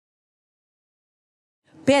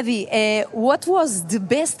Paddy, what was the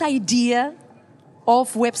best idea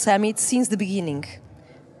of Web Summit since the beginning?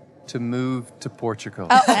 To move to Portugal.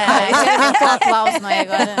 Isso é um aplauso, não é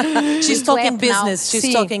agora? She's talking business. She's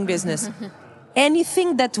Sim. talking business.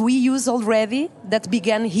 Anything that we use already that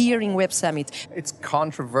began here in Web Summit? It's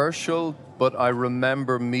controversial, but I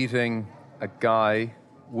remember meeting a guy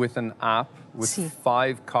with an app with Sim.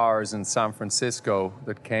 5 cars in San Francisco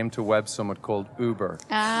that came to Web Summit called Uber.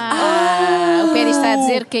 O Paddy está a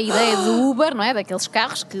dizer que a ideia do Uber, não é? Daqueles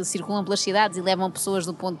carros que circulam pelas cidades e levam pessoas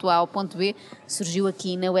do ponto A ao ponto B, surgiu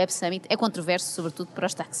aqui na Web Summit. É controverso, sobretudo para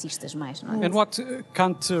os taxistas mais, não é? And what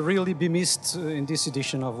can't really be missed in this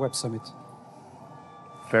edition of Web Summit?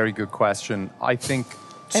 Very good question. I think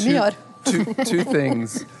É melhor. two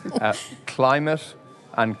things, climate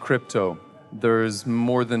and crypto. There's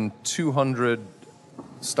more than 200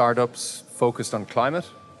 startups focused on climate,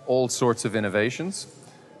 all sorts of innovations,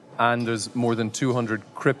 and there's more than 200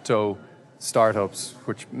 crypto startups,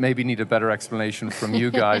 which maybe need a better explanation from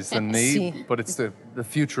you guys than me, Sí. but it's the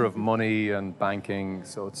future of money and banking,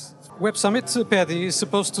 so it's... Web Summit, Paddy, is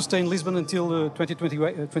supposed to stay in Lisbon until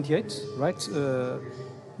 2028, right?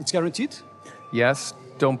 It's guaranteed? Yes,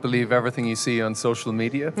 don't believe everything you see on social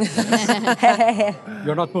media.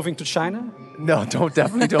 You're not moving to China? No,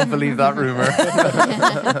 definitely don't believe that rumor.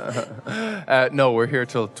 No, we're here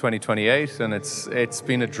till 2028, and it's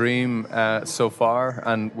been a dream so far,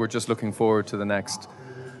 and we're just looking forward to the next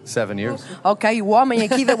 7 years. Ok, o homem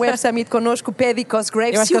aqui da Web Summit connosco, Paddy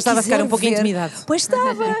Cosgrave. Eu acho que ele estava a ficar quiser um pouco ver- intimidado. Pois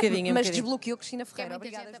estava, Um bocadinho. mas desbloqueou Cristina Ferreira.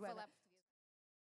 Muita Obrigada, gente a Joana. falar.